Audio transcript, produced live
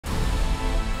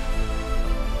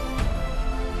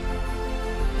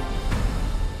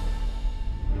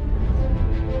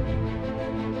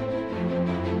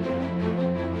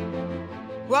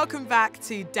welcome back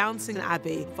to Downton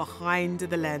Abbey, Behind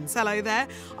the Lens. Hello there,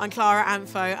 I'm Clara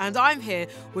Anfo, and I'm here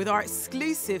with our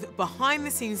exclusive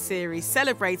behind-the-scenes series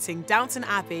celebrating Downton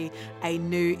Abbey, A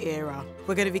New Era.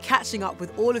 We're going to be catching up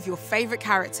with all of your favourite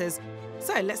characters.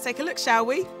 So let's take a look, shall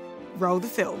we? Roll the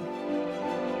film.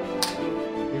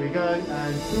 Here we go,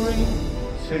 and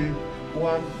 3, 2,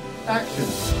 1,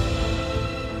 action.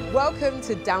 Welcome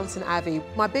to Downton Abbey.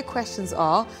 My big questions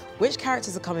are, which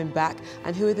characters are coming back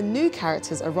and who are the new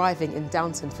characters arriving in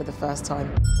Downton for the first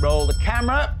time? Roll the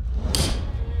camera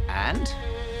and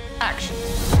action.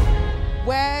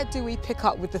 Where do we pick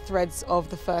up with the threads of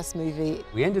the first movie?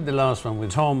 We ended the last one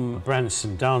with Tom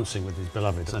Branson dancing with his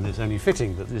beloved, and it's only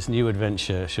fitting that this new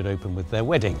adventure should open with their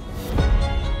wedding.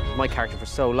 My character for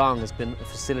so long has been a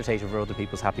facilitator for other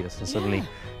people's happiness, and suddenly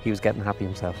he was getting happy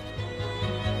himself.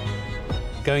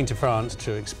 Going to France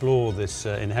to explore this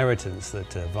inheritance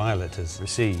that Violet has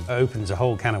received opens a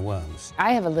whole can of worms.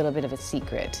 I have a little bit of a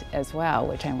secret as well,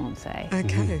 which I won't say.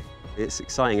 Okay. It's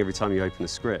exciting every time you open a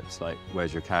script, like,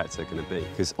 where's your character going to be?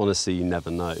 Because honestly, you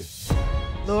never know.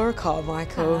 Laura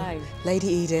Carmichael, Hi. Lady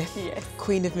Edith, Yes.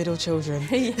 Queen of Middle Children.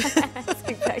 Yes,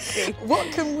 exactly.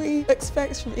 What can we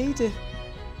expect from Edith?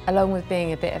 Along with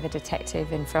being a bit of a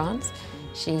detective in France,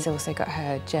 she's also got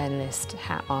her journalist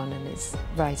hat on and is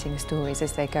writing stories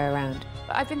as they go around.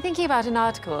 I've been thinking about an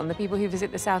article on the people who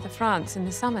visit the south of France in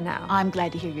the summer now. I'm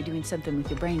glad to hear you're doing something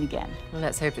with your brain again. Well,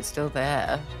 let's hope it's still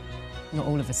there. Not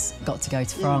all of us got to go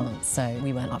to France, so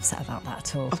we weren't upset about that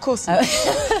at all. Of course not.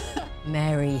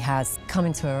 Mary has come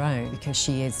into her own because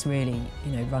she is really,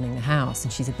 running the house,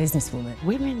 and she's a businesswoman.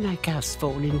 Women like us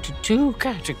fall into two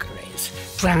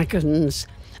categories, dragons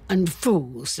and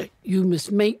fools, that you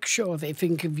must make sure they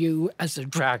think of you as a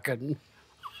dragon.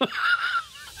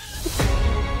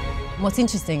 What's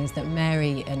interesting is that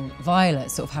Mary and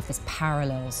Violet sort of have this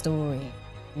parallel story.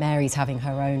 Mary's having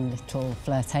her own little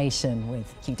flirtation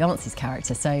with Hugh Dancy's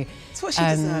character, so... It's what she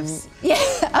deserves. Yeah,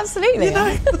 absolutely.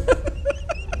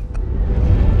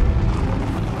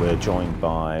 We're joined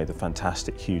by the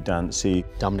fantastic Hugh Dancy.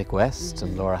 Dominic West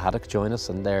and Laura Haddock join us,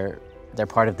 and they're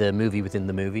part of the movie within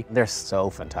the movie. They're so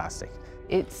fantastic.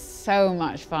 It's so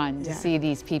much fun to see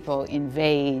these people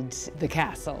invade the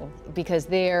castle because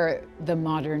they're the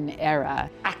modern era.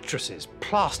 Actresses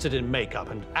plastered in makeup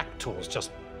and actors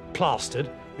just plastered.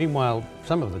 Meanwhile,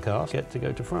 some of the cast get to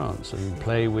go to France and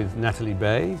play with Natalie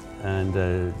Bay and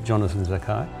Jonathan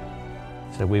Zakai.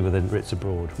 So we were the Brits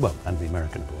abroad, well, and the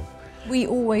American abroad. We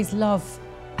always love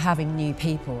having new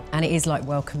people, and it is like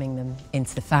welcoming them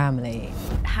into the family.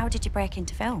 How did you break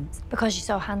into films? Because you're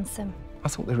so handsome. I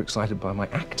thought they were excited by my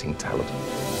acting talent.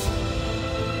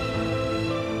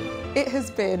 It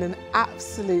has been an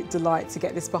absolute delight to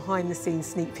get this behind-the-scenes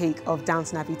sneak peek of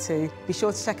Downton Abbey 2. Be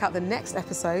sure to check out the next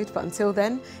episode, but until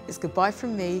then, it's goodbye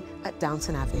from me at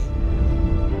Downton Abbey.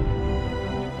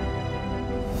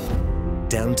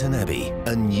 Downton Abbey,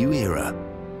 A New Era.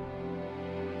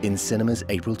 In cinemas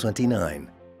April 29.